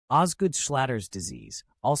Osgood Schlatter's disease,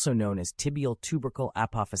 also known as tibial tubercle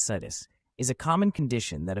apophysitis, is a common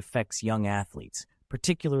condition that affects young athletes,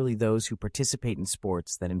 particularly those who participate in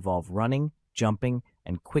sports that involve running, jumping,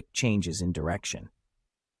 and quick changes in direction.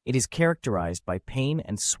 It is characterized by pain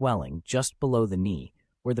and swelling just below the knee,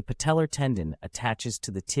 where the patellar tendon attaches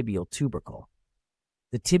to the tibial tubercle.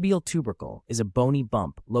 The tibial tubercle is a bony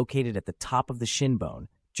bump located at the top of the shin bone,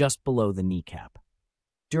 just below the kneecap.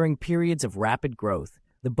 During periods of rapid growth,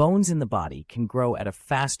 the bones in the body can grow at a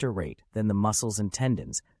faster rate than the muscles and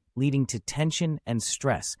tendons, leading to tension and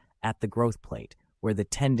stress at the growth plate, where the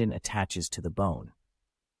tendon attaches to the bone.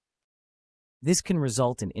 This can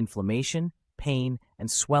result in inflammation, pain,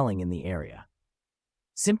 and swelling in the area.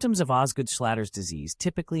 Symptoms of Osgood Schlatter's disease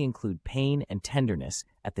typically include pain and tenderness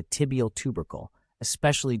at the tibial tubercle,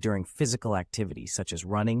 especially during physical activity such as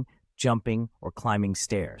running, jumping, or climbing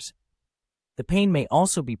stairs. The pain may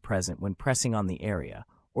also be present when pressing on the area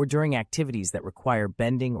or during activities that require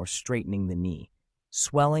bending or straightening the knee.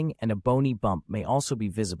 Swelling and a bony bump may also be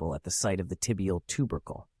visible at the site of the tibial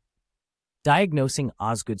tubercle. Diagnosing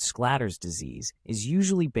Osgood Schlatter's disease is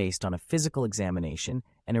usually based on a physical examination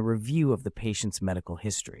and a review of the patient's medical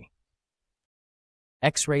history.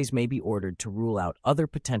 X-rays may be ordered to rule out other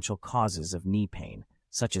potential causes of knee pain,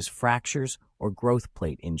 such as fractures or growth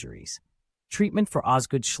plate injuries. Treatment for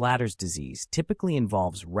Osgood Schlatter's disease typically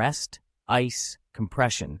involves rest, ice,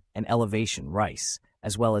 compression, and elevation (RICE),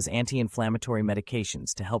 as well as anti-inflammatory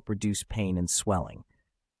medications to help reduce pain and swelling.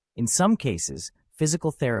 In some cases,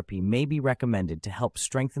 physical therapy may be recommended to help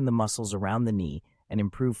strengthen the muscles around the knee and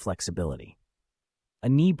improve flexibility. A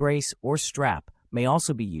knee brace or strap may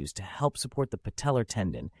also be used to help support the patellar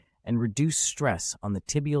tendon and reduce stress on the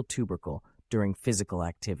tibial tubercle during physical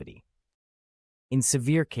activity. In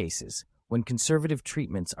severe cases, when conservative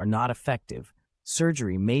treatments are not effective,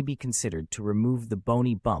 surgery may be considered to remove the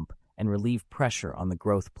bony bump and relieve pressure on the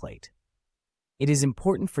growth plate. It is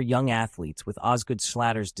important for young athletes with Osgood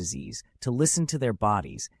Schlatter's disease to listen to their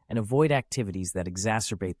bodies and avoid activities that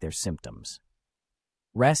exacerbate their symptoms.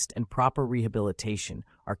 Rest and proper rehabilitation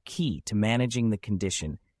are key to managing the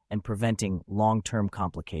condition and preventing long-term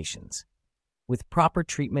complications. With proper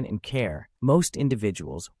treatment and care, most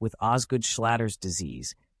individuals with Osgood Schlatter's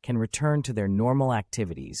disease can return to their normal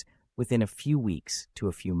activities within a few weeks to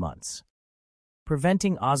a few months.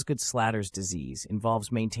 Preventing Osgood Schlatter's disease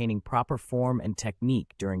involves maintaining proper form and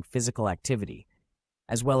technique during physical activity,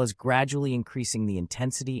 as well as gradually increasing the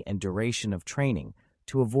intensity and duration of training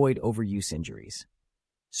to avoid overuse injuries.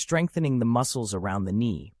 Strengthening the muscles around the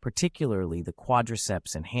knee, particularly the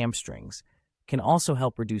quadriceps and hamstrings, can also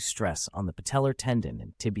help reduce stress on the patellar tendon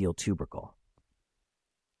and tibial tubercle.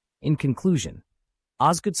 In conclusion,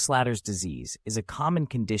 Osgood Schlatter's disease is a common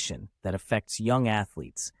condition that affects young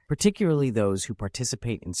athletes, particularly those who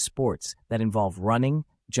participate in sports that involve running,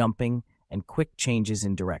 jumping, and quick changes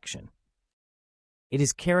in direction. It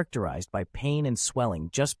is characterized by pain and swelling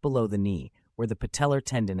just below the knee, where the patellar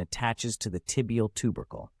tendon attaches to the tibial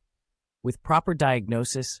tubercle. With proper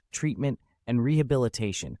diagnosis, treatment, and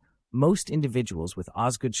rehabilitation, most individuals with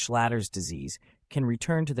Osgood Schlatter's disease can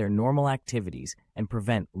return to their normal activities and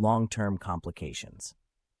prevent long-term complications.